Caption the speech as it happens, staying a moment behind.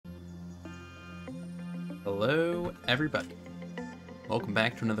Hello, everybody. Welcome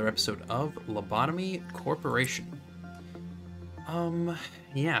back to another episode of Lobotomy Corporation.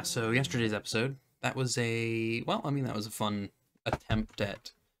 Yeah, so yesterday's episode, that was a fun attempt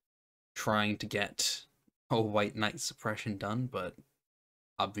at trying to get a White Knight suppression done, but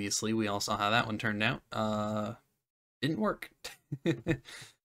obviously we all saw how that one turned out. Didn't work.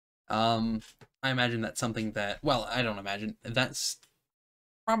 I imagine that's something that, well, I don't imagine, that's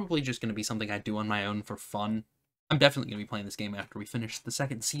probably just going to be something I do on my own for fun. I'm definitely going to be playing this game after we finish the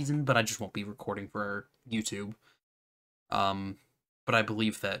second season, but I just won't be recording for YouTube. But I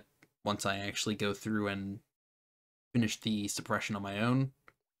believe that once I actually go through and finish the suppression on my own,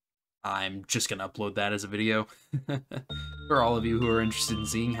 I'm just going to upload that as a video for all of you who are interested in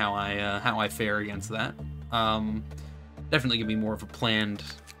seeing how I fare against that. Definitely going to be more of a planned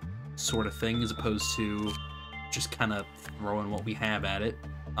sort of thing as opposed to just kind of throwing what we have at it.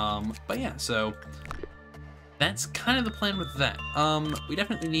 But yeah, so that's kind of the plan with that. We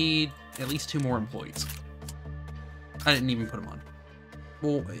definitely need at least 2 more employees. I didn't even put them on.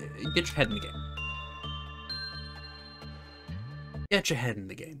 Well, get your head in the game. Get your head in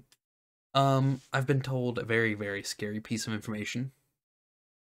the game. I've been told a very, very scary piece of information.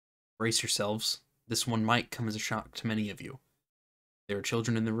 Brace yourselves. This one might come as a shock to many of you. There are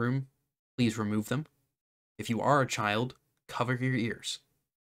children in the room. Please remove them. If you are a child, cover your ears.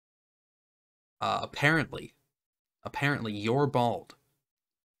 Apparently your bald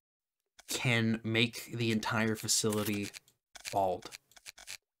can make the entire facility bald.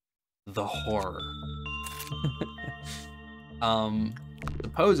 The horror.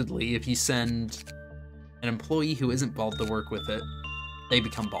 Supposedly, if you send an employee who isn't bald to work with it, they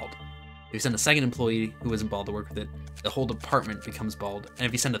become bald. If you send a second employee who isn't bald to work with it, the whole department becomes bald. And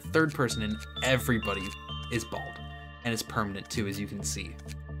if you send a third person in, everybody is bald. And it's permanent too, as you can see.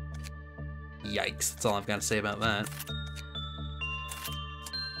 Yikes, that's all I've got to say about that.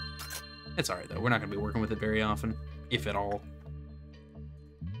 It's alright though, we're not going to be working with it very often, if at all.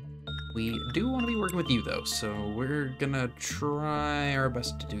 We do want to be working with you though, so we're gonna try our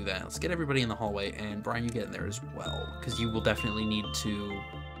best to do that. Let's get everybody in the hallway, and Brian, you get in there as well, because you will definitely need to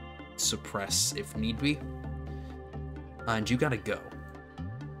suppress if need be. And you gotta go.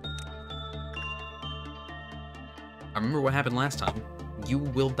 I remember what happened last time. You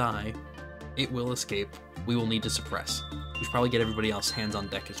will die. It will escape. We will need to suppress. We should probably get everybody else hands on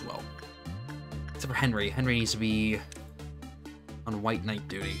deck as well. Except for Henry. Henry needs to be on White Knight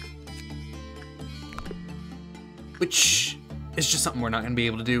duty. Which is just something we're not going to be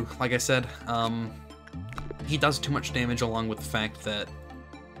able to do, like I said. He does too much damage, along with the fact that,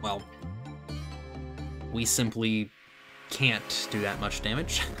 well, we simply can't do that much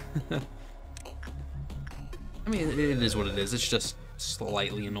damage. I mean, it is what it is. It's just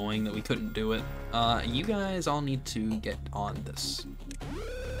slightly annoying that we couldn't do it. You guys all need to get on this.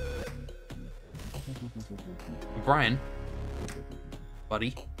 Brian.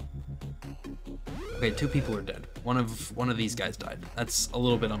 Buddy. Okay, 2 people are dead. One of these guys died. That's a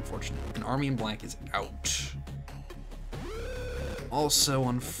little bit unfortunate. And Army in Black is out. Also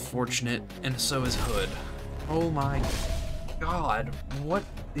unfortunate, and so is Hood. Oh my god, what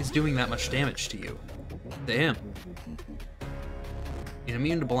is doing that much damage to you? To him. He's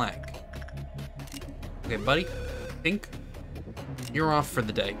immune to black. Okay, buddy. Pink. You're off for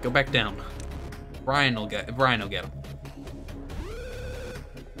the day. Go back down. Brian will get him.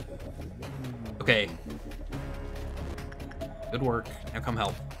 Okay. Good work. Now come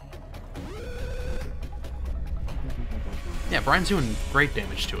help. Yeah, Brian's doing great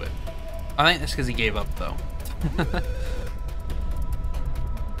damage to it. I think that's because he gave up, though.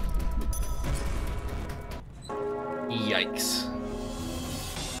 Yikes.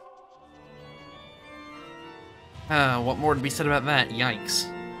 What more to be said about that? Yikes.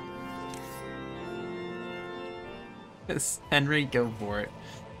 Yes, Henry, go for it.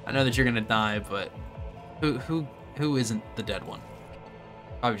 I know that you're gonna die, but who isn't the dead one?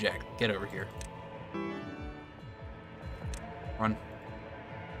 Bobby Jack, get over here. Run.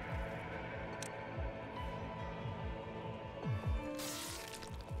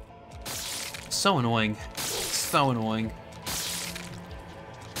 So annoying. So annoying.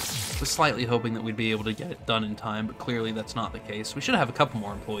 Was slightly hoping that we'd be able to get it done in time, but clearly that's not the case. We should have a couple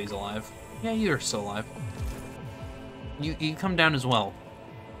more employees alive. Yeah, you're still alive. You come down as well.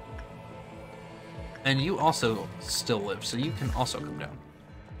 And you also still live, so you can also come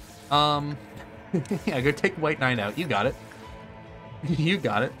down. Yeah, go take White Knight out. You got it. You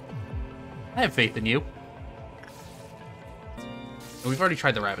got it. I have faith in you. We've already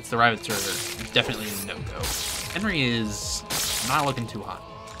tried the rabbits. The rabbits are definitely a no-go. Henry is not looking too hot.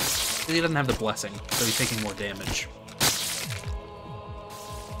 He doesn't have the blessing, so he's taking more damage.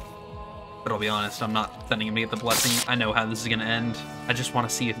 But I'll be honest, I'm not sending him to get the blessing. I know how this is gonna end. I just want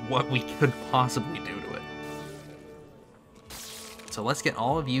to see what we could possibly do to it. So let's get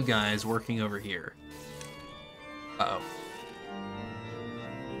all of you guys working over here. Uh-oh.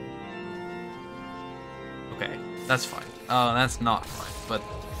 Okay, that's fine. Oh, that's not fine, but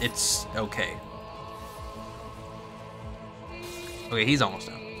it's okay. Okay, he's almost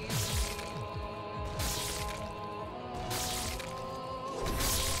done.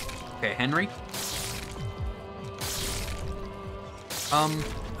 Okay, Henry. I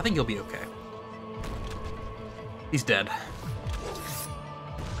think you'll be okay. He's dead.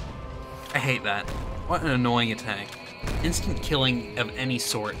 I hate that. What an annoying attack. Instant killing of any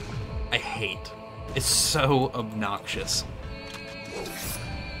sort, I hate. It's so obnoxious.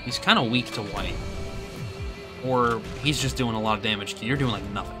 He's kind of weak to white. Or he's just doing a lot of damage to you. You're doing like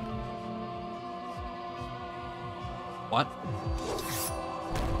nothing. What?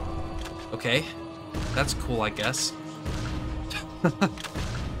 Okay. That's cool, I guess.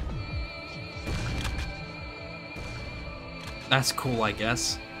 That's cool, I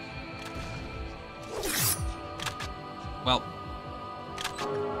guess. Well.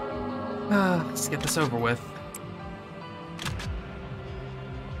 Let's get this over with.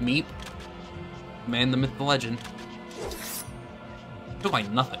 Meep. Man, the myth, the legend. Took like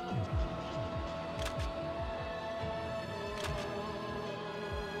nothing.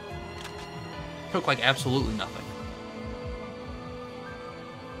 Took like absolutely nothing.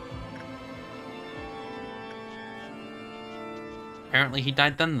 Apparently he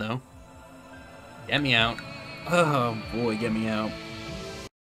died then, though. Get me out. Oh boy, get me out.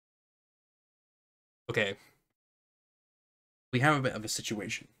 Okay. We have a bit of a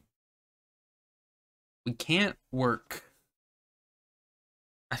situation. We can't work.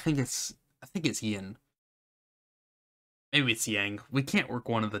 I think it's yin. Maybe it's yang. We can't work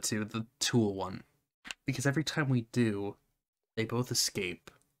one of the two, the tool one. Because every time we do, they both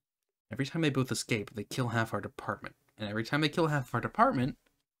escape. Every time they both escape, they kill half our department. And every time they kill half our department,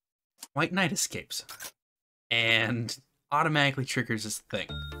 White Knight escapes. And automatically triggers this thing.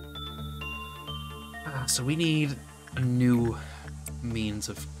 So we need a new means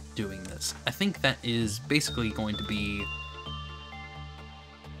of doing this. I think that is basically going to be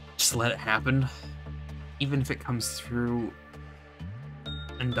just let it happen. Even if it comes through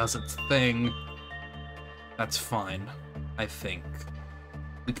and does its thing, that's fine, I think.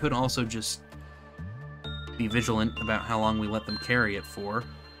 We could also just be vigilant about how long we let them carry it for.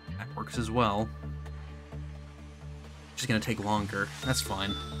 That works as well. Just gonna take longer. That's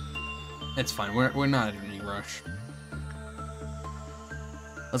fine. It's fine. We're not in any rush.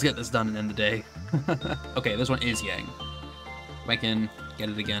 Let's get this done and end the day. Okay, this one is Yang. Back in, get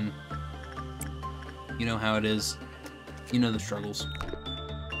it again. You know how it is. You know the struggles.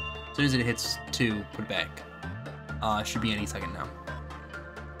 As soon as it hits 2, put it back. It should be any second now.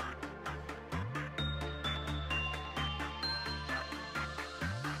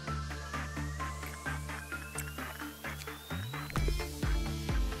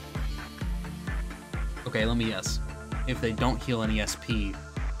 Okay, let me guess. If they don't heal any SP,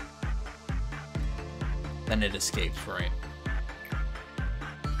 then it escapes, right?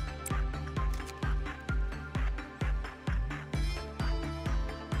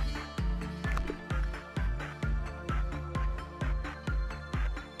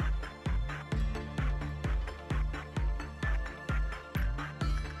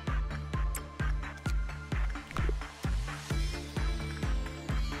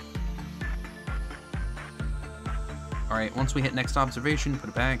 Alright, once we hit next observation, put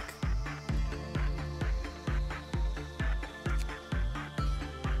it back.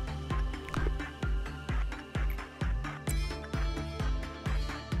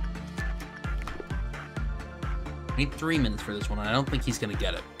 We need 3 minutes for this one, and I don't think he's gonna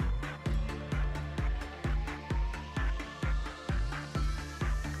get it.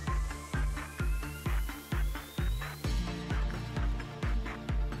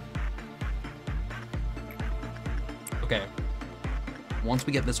 Okay. Once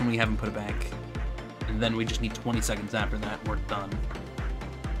we get this one, we haven't put it back. And then we just need 20 seconds after that, we're done.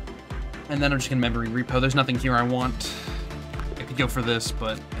 And then I'm just gonna memory repo. There's nothing here I want. I could go for this,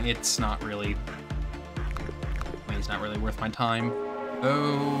 but it's not really... I mean, it's not really worth my time.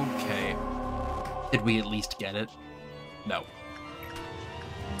 Okay. Did we at least get it? No.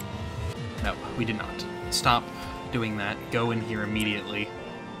 No, we did not. Stop doing that. Go in here immediately.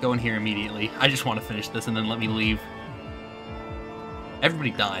 Go in here immediately. I just want to finish this and then let me leave.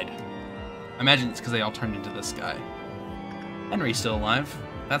 Everybody died. I imagine it's because they all turned into this guy. Henry's still alive.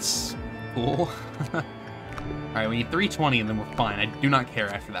 That's cool. Alright, we need 320 and then we're fine. I do not care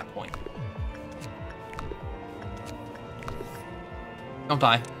after that point. Don't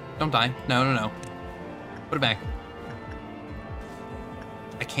die. Don't die. No, no, no. Put it back.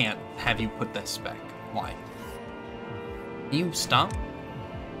 I can't have you put this back. Why? Can you stop?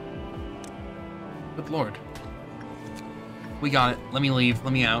 Good lord. We got it. Let me leave.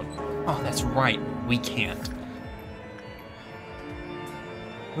 Let me out. Oh, that's right. We can't.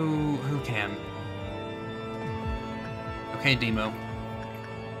 Who can? Okay, Demo.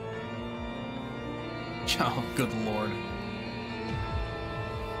 Oh, good lord.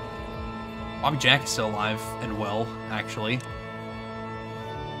 Bobby Jack is still alive and well, actually.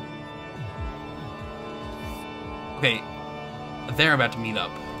 Okay, they're about to meet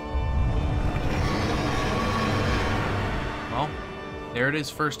up. Well, there it is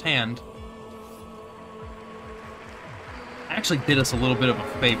firsthand. Actually did us a little bit of a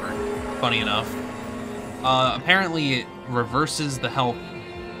favor, funny enough. Apparently it reverses the health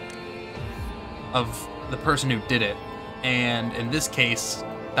of the person who did it, and in this case,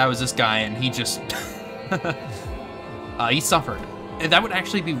 that was this guy, and he just... he suffered. And that would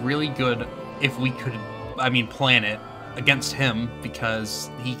actually be really good if we could, I mean, plan it against him,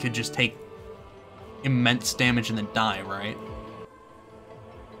 because he could just take immense damage and then die, right?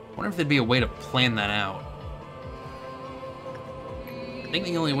 I wonder if there'd be a way to plan that out. I think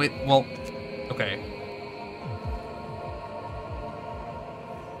the only way... Well, okay.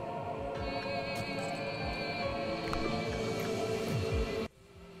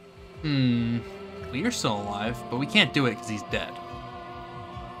 Well, you're still alive, but we can't do it because he's dead.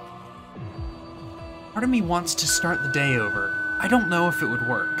 Part of me wants to start the day over. I don't know if it would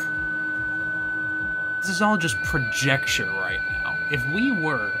work. This is all just projection right now. If we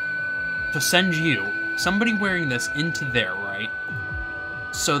were to send you, somebody wearing this, into there, right?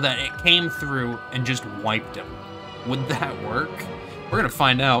 So that it came through and just wiped him. Would that work? We're gonna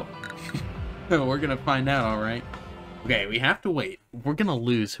find out. We're gonna find out, alright? Okay, we have to wait. We're gonna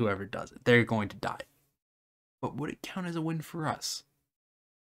lose whoever does it. They're going to die. But would it count as a win for us?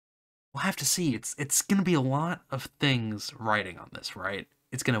 We'll have to see. It's gonna be a lot of things riding on this, right?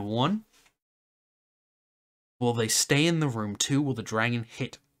 It's gonna, 1, will they stay in the room? 2, will the dragon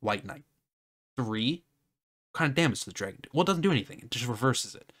hit White Knight? 3, what kind of damage does the dragon do? Well, it doesn't do anything. It just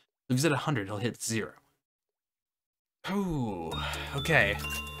reverses it. If he's at 100, he'll hit 0. Ooh, okay.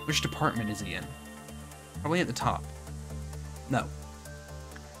 Which department is he in? Probably at the top. No.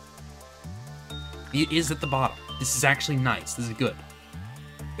 He is at the bottom. This is actually nice. This is good.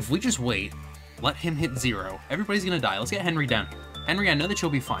 If we just wait, let him hit 0, everybody's gonna die. Let's get Henry down here. Henry, I know that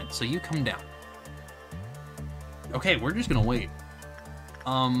you'll be fine, so you come down. Okay, we're just gonna wait.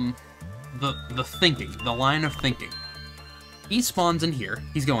 The thinking, the line of thinking. He spawns in here.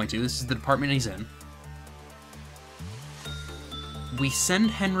 He's going to. This is the department he's in. We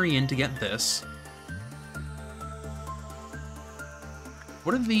send Henry in to get this.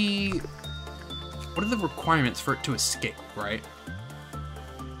 What are the requirements for it to escape, right?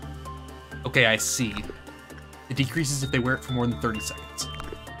 Okay, I see. It decreases if they wear it for more than 30 seconds.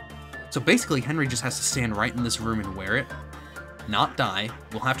 So basically, Henry just has to stand right in this room and wear it, not die.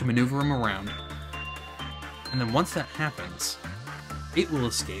 We'll have to maneuver him around. And then once that happens, it will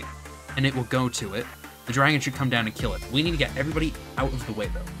escape, and it will go to it. The dragon should come down and kill it. We need to get everybody out of the way,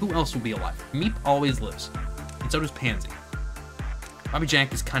 though. Who else will be alive? Meep always lives, and so does Pansy. Bobby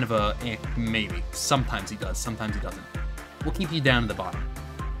Jack is kind of a maybe. Sometimes he does, sometimes he doesn't. We'll keep you down to the bottom.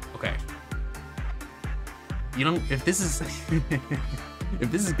 Okay. You know, if this is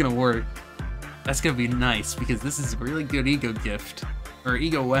if this is gonna work, that's gonna be nice, because this is a really good ego gift, or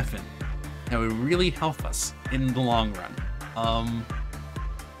ego weapon, that would really help us in the long run.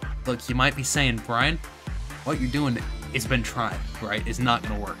 Look, you might be saying, Brian, what you're doing has been tried, right? It's not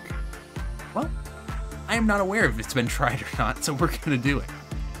gonna work. Well, I am not aware if it's been tried or not, so we're gonna do it.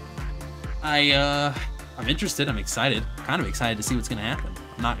 I'm interested, I'm excited. Kind of excited to see what's gonna happen.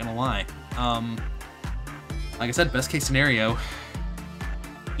 I'm not gonna lie. Like I said, best case scenario,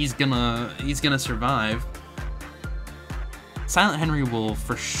 he's gonna survive. Silent Henry will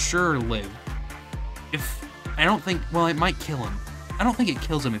for sure live. I don't think, well, it might kill him. I don't think it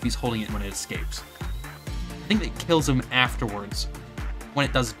kills him if he's holding it when it escapes. I think it kills him afterwards, when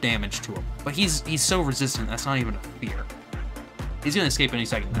it does damage to him. But he's so resistant, that's not even a fear. He's gonna escape any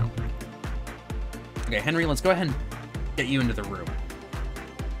second now. Okay, Henry, let's go ahead and get you into the room.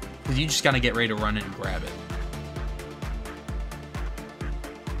 Because you just gotta get ready to run in and grab it.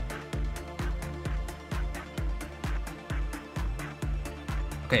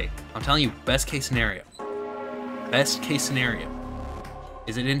 Okay, I'm telling you, best case scenario. Best case scenario.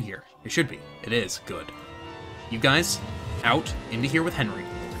 Is it in here? It should be. It is. Good. You guys, out into here with Henry.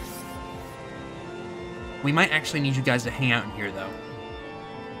 We might actually need you guys to hang out in here, though.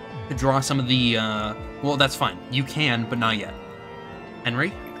 To draw some of the, well, that's fine. You can, but not yet.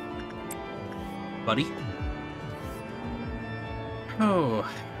 Henry? Buddy? Oh,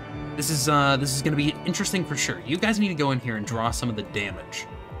 this is gonna be interesting for sure. You guys need to go in here and draw some of the damage.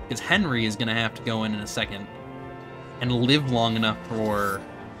 Because Henry is gonna have to go in a second and live long enough for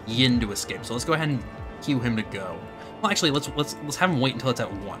Yin to escape. So let's go ahead and cue him to go. Well, actually, let's have him wait until it's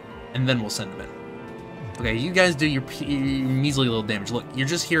at 1, and then we'll send him in. Okay, you guys do your measly little damage. Look, you're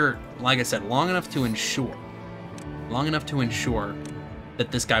just here, like I said, long enough to ensure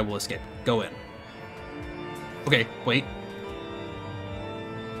that this guy will escape. Go in. Okay, wait.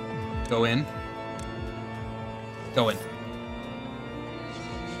 Go in. Go in.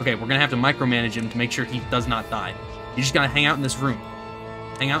 Okay, we're gonna have to micromanage him to make sure he does not die. You just gotta hang out in this room.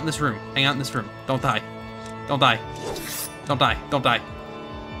 Hang out in this room. Hang out in this room. Don't die. Don't die. Don't die. Don't die.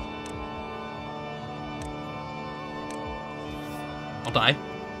 Don't die.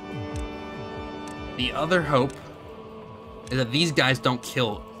 The other hope is that these guys don't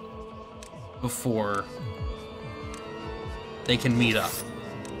kill before they can meet up.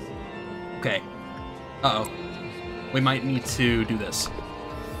 Okay. Uh-oh. We might need to do this.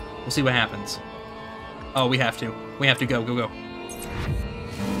 We'll see what happens. Oh, we have to. We have to go, go, go.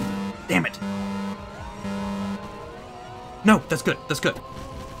 Damn it! No, that's good, that's good.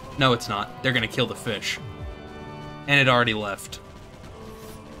 No, it's not. They're gonna kill the fish. And it already left.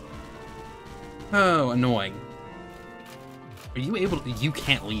 Oh, annoying. Are you able to... You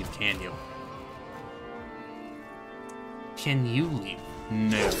can't leave, can you? Can you leave?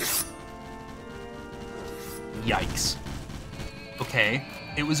 No. Yikes. Okay,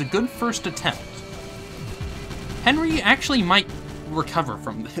 it was a good first attempt. Henry actually might recover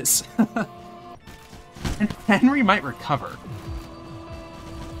from this. Henry might recover.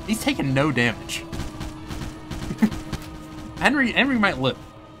 He's taken no damage. Henry might live.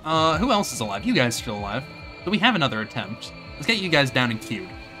 Who else is alive? You guys still alive. So we have another attempt. Let's get you guys down and queued.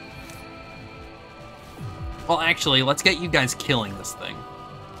 Well, actually, let's get you guys killing this thing.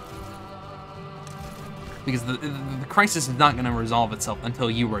 Because the crisis is not going to resolve itself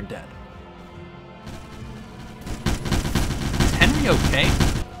until you are dead. Is Henry okay?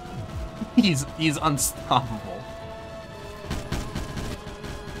 He's unstoppable.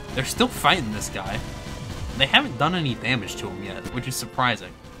 They're still fighting this guy. They haven't done any damage to him yet, which is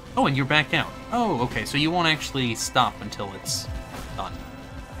surprising. Oh, and you're back out. Oh, okay, so you won't actually stop until it's done.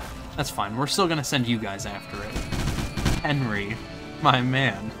 That's fine. We're still going to send you guys after it. Henry, my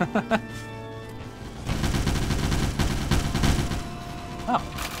man. Oh.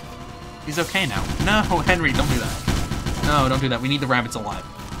 He's okay now. No, Henry, don't do that. No, don't do that. We need the rabbits alive.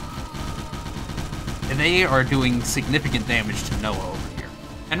 And they are doing significant damage to Noah over here.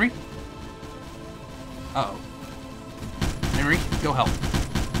 Henry? Uh-oh. Henry, go help.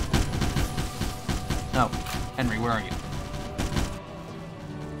 No. Henry, where are you?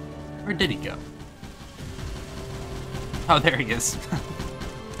 Where did he go? Oh, there he is.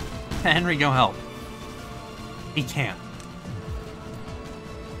 Henry, go help. He can't.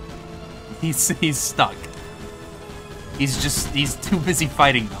 He's stuck. He's too busy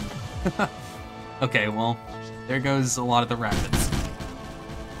fighting them. Okay, well, there goes a lot of the rabbits.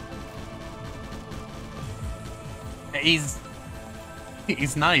 He's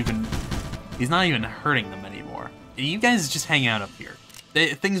not even hurting them anymore. You guys just hang out up here.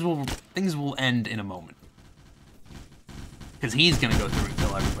 Things will end in a moment. Because he's gonna go through and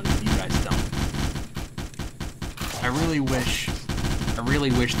kill everybody if you guys don't. I really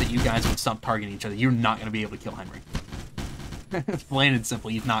wish that you guys would stop targeting each other. You're not gonna be able to kill Henry. Plain and simple,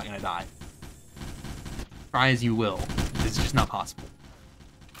 he's not gonna die. Try as you will, it's just not possible.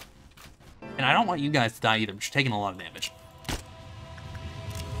 And I don't want you guys to die either, but you're taking a lot of damage.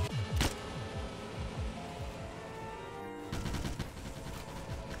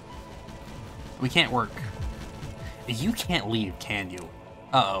 We can't work. You can't leave, can you?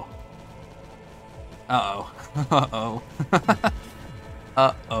 Uh-oh. Uh-oh. Uh-oh.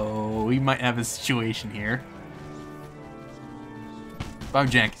 Uh-oh. We might have a situation here. Bob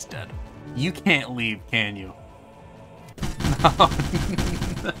Jack is dead. You can't leave, can you? No.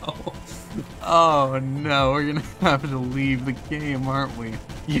 No. Oh, no. We're gonna have to leave the game, aren't we?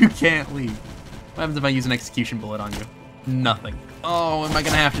 You can't leave. What happens if I use an execution bullet on you? Nothing. Oh, am I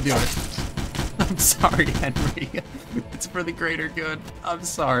gonna have to do it? I'm sorry, Henry. It's for the greater good. I'm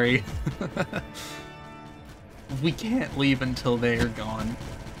sorry. We can't leave until they are gone.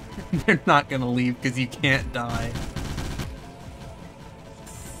 They're not gonna leave because you can't die.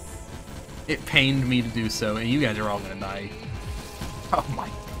 It pained me to do so, and you guys are all gonna die. Oh my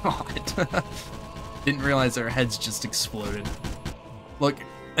god. Didn't realize our heads just exploded. Look,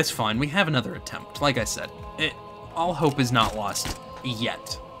 it's fine. We have another attempt. Like I said, all hope is not lost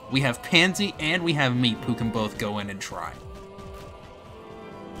yet. We have Pansy and we have Meep who can both go in and try.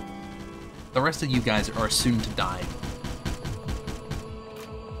 The rest of you guys are soon to die.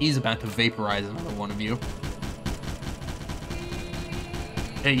 He's about to vaporize another one of you.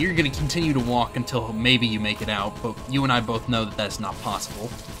 Hey, you're gonna continue to walk until maybe you make it out, but you and I both know that that's not possible.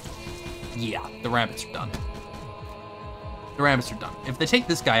 Yeah, the rabbits are done. The rabbits are done. If they take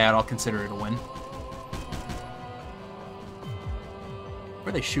this guy out, I'll consider it a win. Where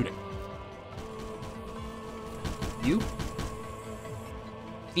are they shooting? You?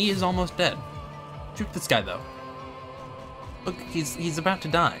 He is almost dead. Shoot this guy, though. Look, he's about to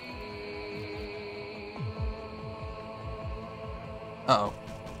die. Uh-oh.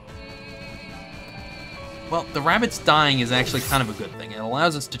 Well, the rabbit's dying is actually kind of a good thing. It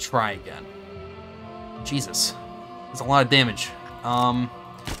allows us to try again. Jesus. That's a lot of damage.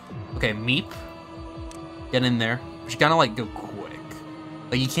 Okay, Meep. Get in there. But you gotta, like, go quick.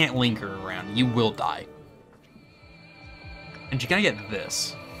 Like, you can't linger around. You will die. And you gotta get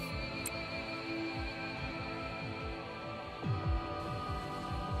this.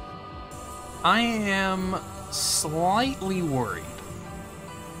 I am slightly worried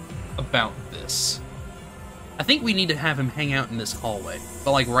about this. I think we need to have him hang out in this hallway,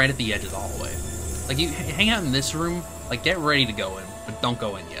 but like right at the edge of the hallway. Like you hang out in this room, like get ready to go in, but don't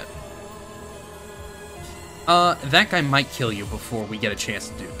go in yet. That guy might kill you before we get a chance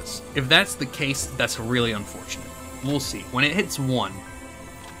to do this. If that's the case, that's really unfortunate. We'll see. When it hits 1,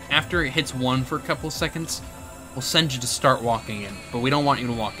 after it hits 1 for a couple of seconds, we'll send you to start walking in, but we don't want you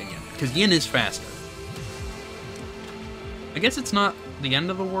to walk in, because Yin is faster. I guess it's not the end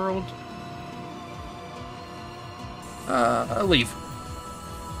of the world. Leave.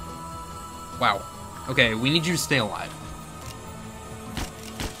 Wow. Okay, we need you to stay alive.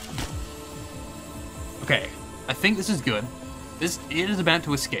 Okay, I think this is good. It is about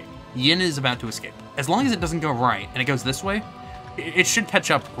to escape. Yin is about to escape. As long as it doesn't go right, and it goes this way, it should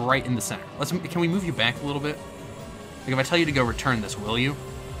catch up right in the center. Can we move you back a little bit? Like, if I tell you to go return this, will you?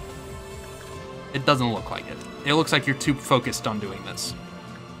 It doesn't look like it. It looks like you're too focused on doing this.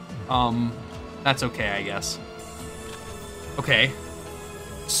 That's okay, I guess. Okay.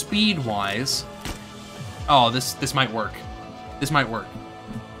 Speed-wise... Oh, this might work. This might work.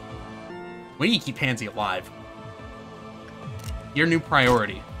 We need to keep Pansy alive. Your new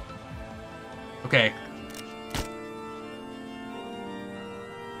priority. Okay.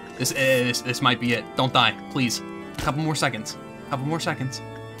 This might be it. Don't die, please. A couple more seconds. A couple more seconds.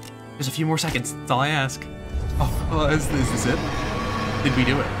 There's a few more seconds. That's all I ask. Oh, is this it? Did we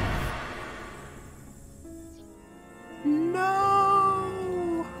do it?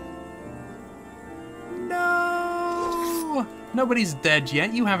 No! No! Nobody's dead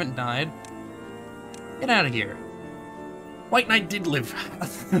yet. You haven't died. Get out of here. White Knight did live.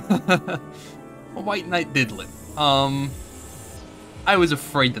 White Knight did live. I was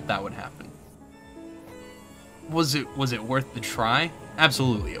afraid that would happen. Was it worth the try?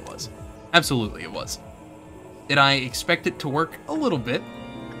 Absolutely it was. Absolutely it was. Did I expect it to work? A little bit.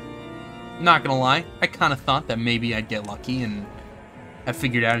 Not gonna lie, I kind of thought that maybe I'd get lucky and have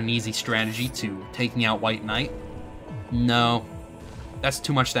figured out an easy strategy to taking out White Knight. No. That's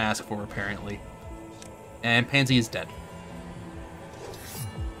too much to ask for, apparently. And Pansy is dead.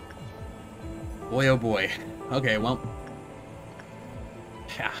 Boy, oh boy. Okay, well...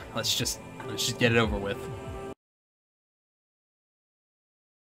 Yeah, let's just get it over with.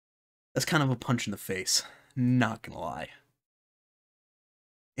 That's kind of a punch in the face. Not gonna lie.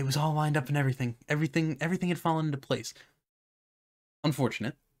 It was all lined up and everything. Everything had fallen into place.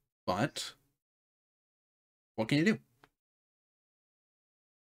 Unfortunate, but what can you do?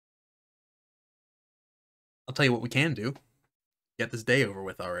 I'll tell you what we can do. Get this day over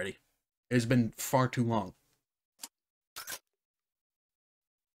with already. It has been far too long.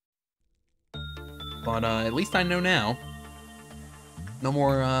 But at least I know now. No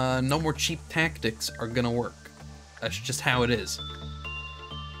more cheap tactics are gonna work. That's just how it is.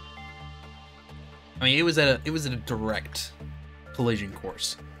 I mean, it was at a direct collision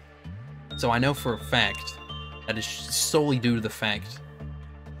course, so I know for a fact that it's solely due to the fact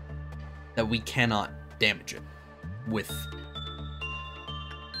that we cannot damage it with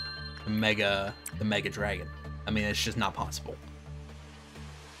the mega dragon. I mean, it's just not possible.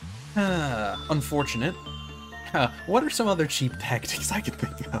 Unfortunate. What are some other cheap tactics I could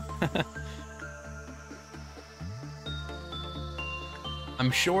think of? I'm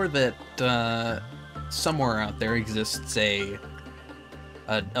sure that somewhere out there exists a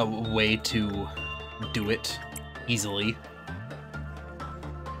way to do it easily.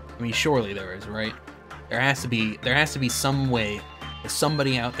 I mean, surely there is, right? There has to be some way that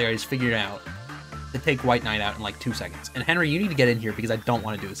somebody out there has figured out to take White Knight out in like 2 seconds. And Henry, you need to get in here because I don't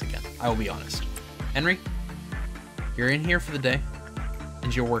want to do this again. I will be honest. Henry, you're in here for the day,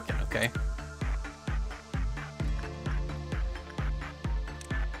 and you're working, okay?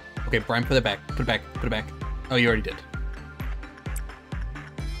 Okay, Brian, put it back. Put it back. Put it back. Oh, you already did.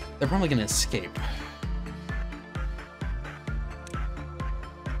 They're probably gonna escape.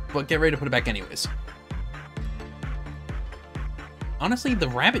 But get ready to put it back anyways. Honestly, the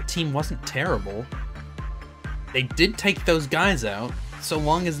rabbit team wasn't terrible. They did take those guys out, so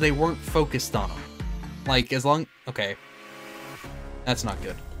long as they weren't focused on them. Like, as long... Okay. That's not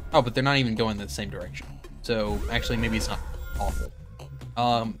good. Oh, but they're not even going in the same direction. So, actually, maybe it's not awful.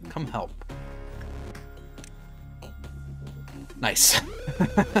 Come help. Nice.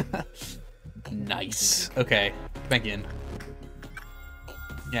 Nice. Okay, back in.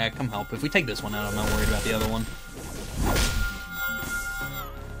 Yeah, come help. If we take this one out, I'm not worried about the other one.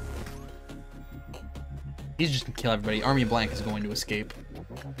 He's just gonna kill everybody. Army of Blank is going to escape.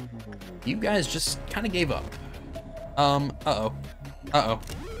 You guys just kind of gave up. Uh-oh. Uh-oh.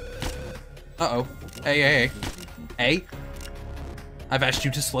 Uh-oh. Hey, hey, hey. Hey? I've asked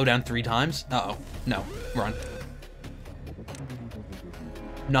you to slow down 3 times? Uh-oh. No. Run.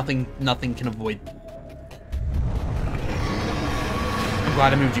 Nothing can avoid. I'm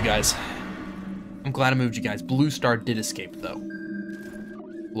glad I moved you guys. I'm glad I moved you guys. Blue Star did escape, though.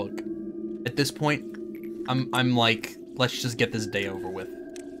 Look. At this point, I'm like, let's just get this day over with.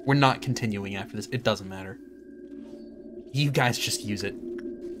 We're not continuing after this. It doesn't matter. You guys just use it.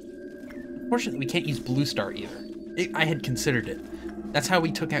 Unfortunately, we can't use Blue Star either. I had considered it. That's how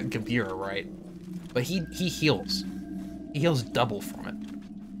we took out Gavira, right? But he heals. He heals double from it.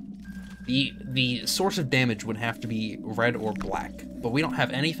 The source of damage would have to be red or black, but we don't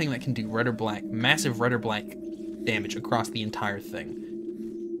have anything that can do red or black, massive red or black damage across the entire thing.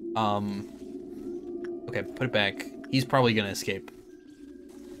 Okay, put it back. He's probably gonna escape.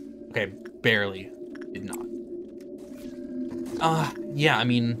 Okay, barely. Did not. Yeah, I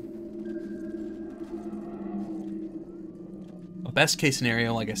mean... A best case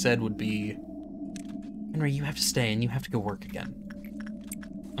scenario, like I said, would be... Henry, you have to stay and you have to go work again.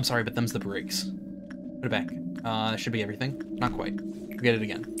 I'm sorry, but them's the breaks. Put it back. That should be everything. Not quite. Forget it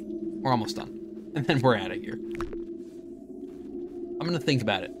again. We're almost done. And then we're out of here. I'm gonna think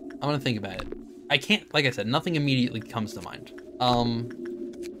about it. I'm gonna think about it. I can't, like I said, nothing immediately comes to mind.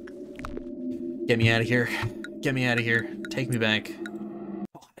 Get me out of here. Get me out of here. Take me back.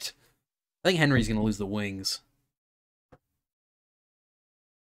 What? I think Henry's gonna lose the wings.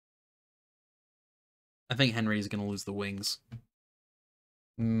 I think Henry's gonna lose the wings.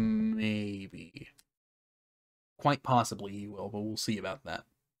 Maybe. Quite possibly he will, but we'll see about that.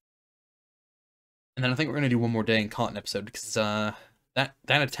 And then I think we're gonna do one more day and call it an episode, because that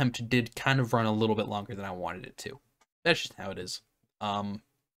attempt did kind of run a little bit longer than I wanted it to. That's just how it is.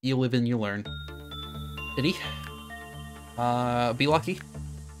 You live and you learn. Did he? Be lucky?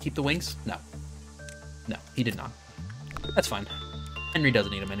 Keep the wings? No. No, he did not. That's fine. Henry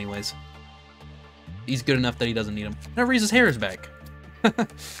doesn't need him anyways. He's good enough that he doesn't need him. No, Reese's hair is back.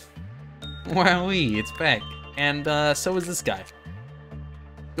 Wowee, it's back. And, so is this guy.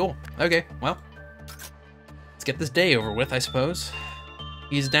 Cool. Okay, well. Let's get this day over with, I suppose.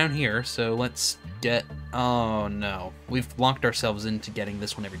 He's down here, so let's get... Oh, no. We've locked ourselves into getting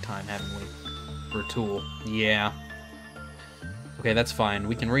this one every time, haven't we? For a tool. Yeah. Okay, that's fine.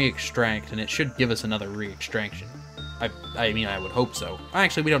 We can re-extract, and it should give us another re-extraction. I mean, I would hope so.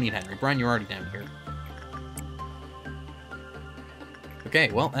 Actually, we don't need Henry. Brian, you're already down here.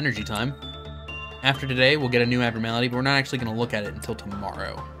 Okay, well, energy time. After today, we'll get a new abnormality, but we're not actually going to look at it until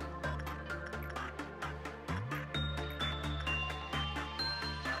tomorrow.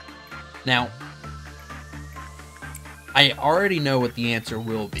 Now, I already know what the answer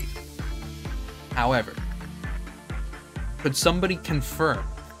will be. However, could somebody confirm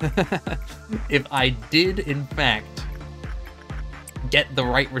if I did, in fact, get the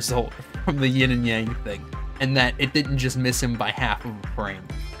right result from the yin and yang thing, and that it didn't just miss him by half of a frame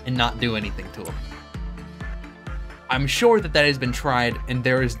and not do anything to him? I'm sure that that has been tried, and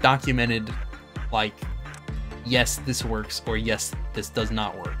there is documented, like, yes, this works, or yes, this does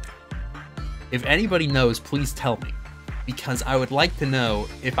not work. If anybody knows, please tell me, because I would like to know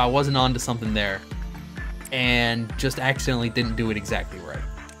if I wasn't onto something there and just accidentally didn't do it exactly right.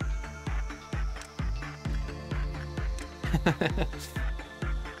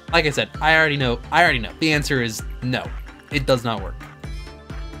 Like I said, I already know. The answer is no. It does not work.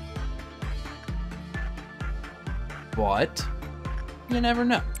 But you never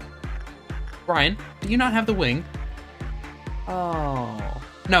know. Brian, do you not have the wing? Oh.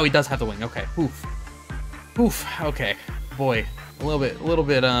 No, he does have the wing. Okay. Oof. Oof. Okay. Boy, a little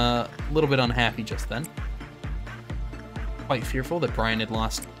bit unhappy just then. Quite fearful that Brian had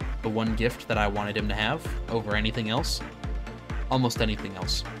lost the one gift that I wanted him to have over anything else. Almost anything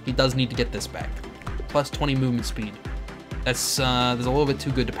else. He does need to get this back. Plus 20 movement speed. That's there's a little bit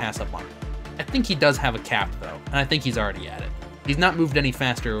too good to pass up on. I think he does have a cap though, and I think he's already at it. He's not moved any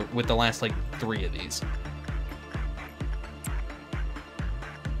faster with the last like 3 of these.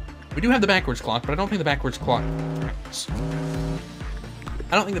 We do have the backwards clock, but I don't think the backwards clock counts.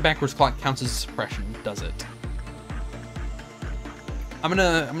 I don't think the backwards clock counts as a suppression, does it? I'm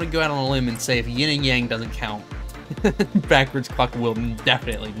gonna go out on a limb and say if yin and yang doesn't count, backwards clock will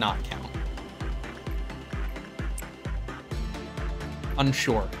definitely not count.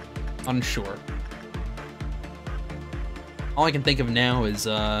 Unsure. All I can think of now is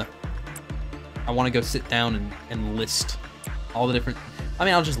I want to go sit down and list all the different... I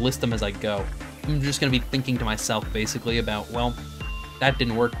mean, I'll just list them as I go. I'm just going to be thinking to myself, basically, about, well, that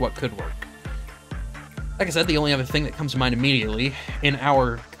didn't work, what could work? Like I said, the only other thing that comes to mind immediately, in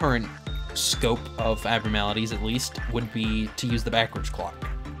our current scope of abnormalities at least, would be to use the backwards clock.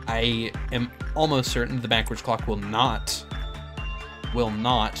 I am almost certain the backwards clock will not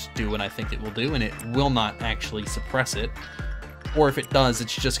do what I think it will do, and it will not actually suppress it. Or if it does,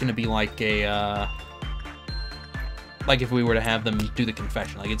 it's just going to be like a, like if we were to have them do the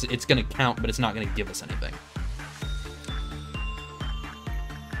confession. Like, it's going to count, but it's not going to give us anything.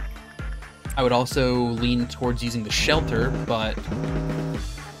 I would also lean towards using the shelter, but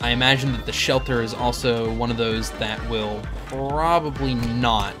I imagine that the shelter is also one of those that will probably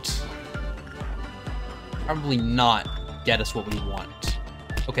not get us what we want.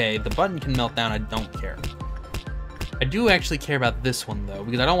 Okay, the button can melt down, I don't care. I do actually care about this one, though,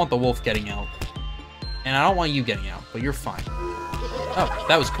 because I don't want the wolf getting out. And I don't want you getting out, but you're fine. Oh,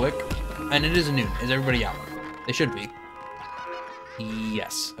 that was quick. And it is noon. Is everybody out? They should be.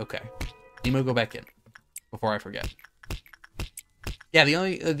 Yes, okay. I'm gonna go back in before I forget. Yeah,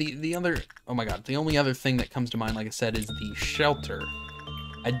 the other... Oh my god, the only other thing that comes to mind, like I said, is the shelter.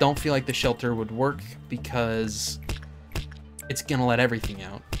 I don't feel like the shelter would work because it's gonna let everything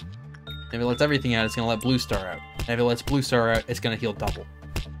out. If it lets everything out, it's gonna let Blue Star out. And if it lets Blue Star out, it's gonna heal double.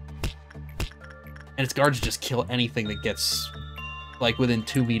 And its guards just kill anything that gets, like, within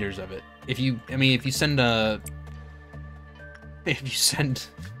 2 meters of it. If you send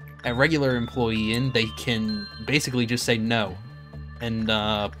a regular employee in, they can basically just say no and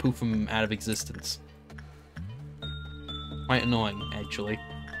poof them out of existence. Quite annoying, actually.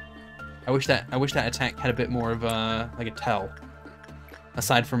 I wish that attack had a bit more of a, like, a tell.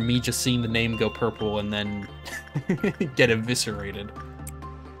 Aside from me just seeing the name go purple and then get eviscerated.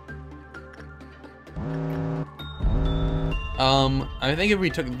 I think if we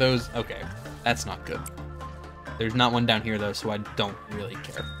took those... Okay, that's not good. There's not one down here, though, so I don't really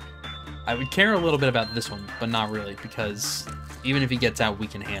care. I would care a little bit about this one, but not really, because even if he gets out, we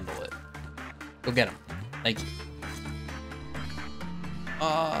can handle it. Go get him. Thank you.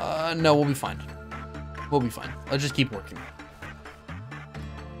 No, we'll be fine. We'll be fine. Let's just keep working.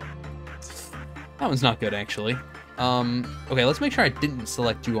 That one's not good, actually. Okay, let's make sure I didn't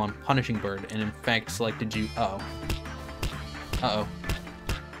select you on Punishing Bird, and in fact selected you... Uh-oh. Uh-oh.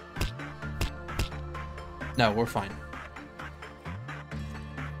 No, we're fine.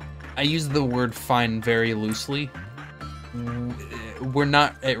 I use the word fine very loosely. We're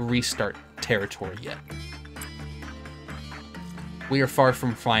not at restart territory yet. We are far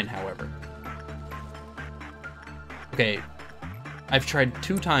from fine, however. Okay, I've tried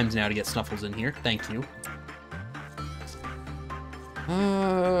 2 times now to get Snuffles in here. Thank you.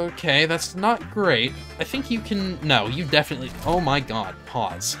 Okay, that's not great. I think you can... No, you definitely... Oh my god,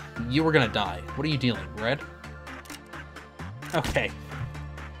 pause. You were gonna die. What are you dealing, Red? Okay.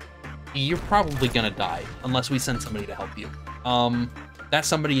 You're probably gonna die, unless we send somebody to help you. That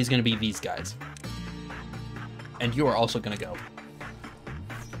somebody is gonna be these guys. And you are also gonna go.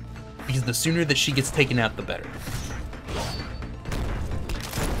 Because the sooner that she gets taken out, the better.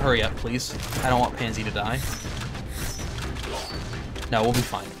 Hurry up, please. I don't want Pansy to die. No, we'll be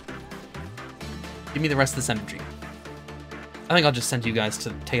fine. Give me the rest of this energy. I think I'll just send you guys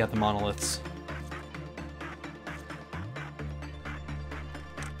to take out the monoliths.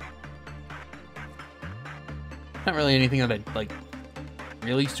 Not really anything that I'd, like,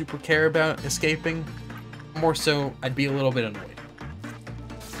 really super care about escaping. More so, I'd be a little bit annoyed.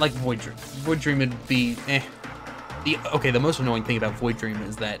 like Void Dream. Void Dream would be, okay, the most annoying thing about Void Dream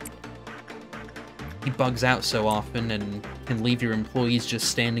is that he bugs out so often and can leave your employees just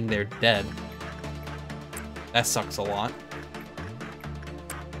standing there dead. That sucks a lot.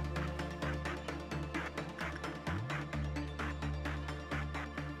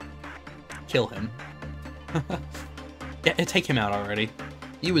 Kill him. Yeah, take him out already.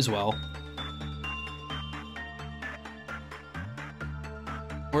 You as well.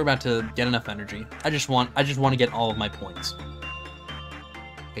 We're about to get enough energy. I just want to get all of my points.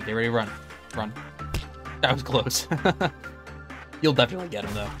 Okay, get ready to run. Run. That was close. You'll definitely get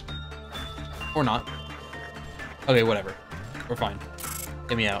him though. Or not. Okay, whatever. We're fine.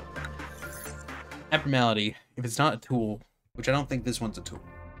 Get me out. Abnormality. If it's not a tool, which I don't think this one's a tool.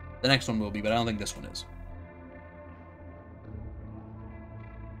 The next one will be, but I don't think this one is.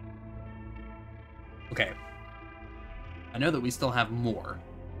 Okay. I know that we still have more.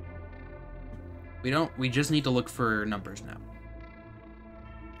 We just need to look for numbers now.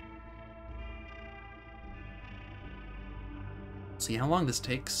 See how long this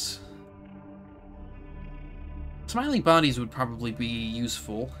takes. Smiling bodies would probably be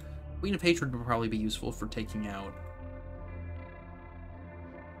useful. Queen of Hatred would probably be useful for taking out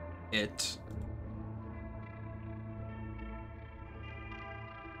it.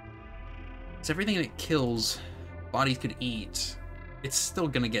 It's everything that it kills, bodies could eat. It's still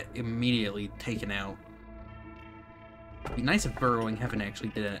gonna get immediately taken out. It'd be nice if Burrowing Heaven actually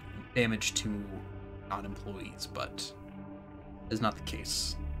did damage to non-employees, but is not the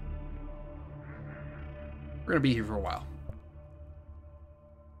case. We're gonna be here for a while.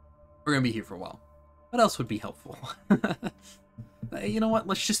 We're gonna be here for a while. What else would be helpful? You know what?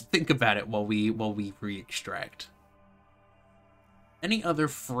 Let's just think about it while we re-extract. Any other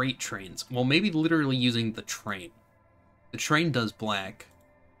freight trains? Well, maybe literally using the train. The train does black.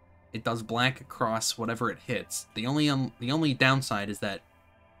 It does black across whatever it hits. The only downside is that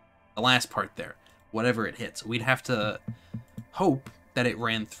the last part there, whatever it hits, we'd have to hope that it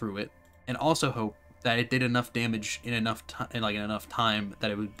ran through it, and also hope that it did enough damage in enough time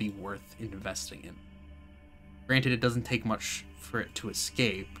that it would be worth investing in. Granted, it doesn't take much for it to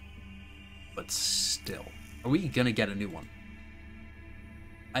escape, but still. Are we gonna get a new one?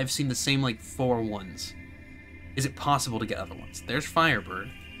 I've seen the same, like, 4 ones. Is it possible to get other ones? There's Firebird.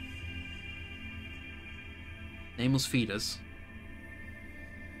 Nameless Fetus.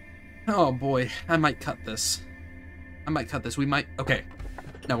 Oh boy, I might cut this. We might... Okay.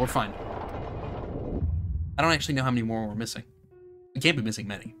 No, we're fine. I don't actually know how many more we're missing. We can't be missing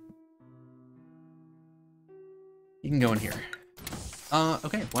many. You can go in here.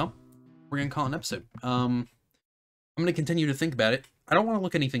 Okay, well, we're gonna call it an episode. I'm gonna continue to think about it. I don't want to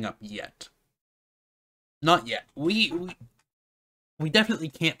look anything up yet. Not yet. We definitely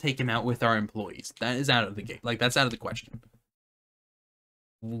can't take him out with our employees. That is out of the game. Like, that's out of the question.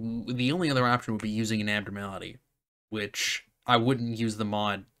 The only other option would be using an abnormality, which I wouldn't use the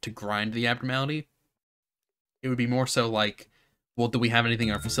mod to grind the abnormality. It would be more so like, well, do we have anything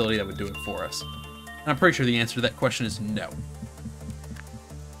in our facility that would do it for us? And I'm pretty sure the answer to that question is no.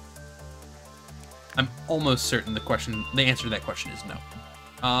 I'm almost certain the answer to that question is no.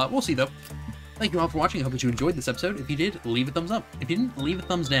 We'll see though. Thank you all for watching. I hope that you enjoyed this episode. If you did, leave a thumbs up. If you didn't, leave a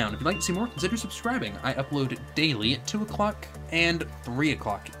thumbs down. If you'd like to see more, consider subscribing. I upload daily at 2 o'clock and 3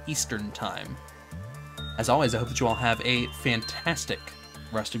 o'clock Eastern Time. As always, I hope that you all have a fantastic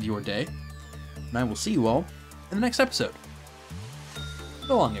rest of your day. And I will see you all in the next episode.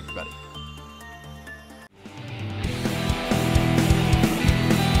 So long, everybody.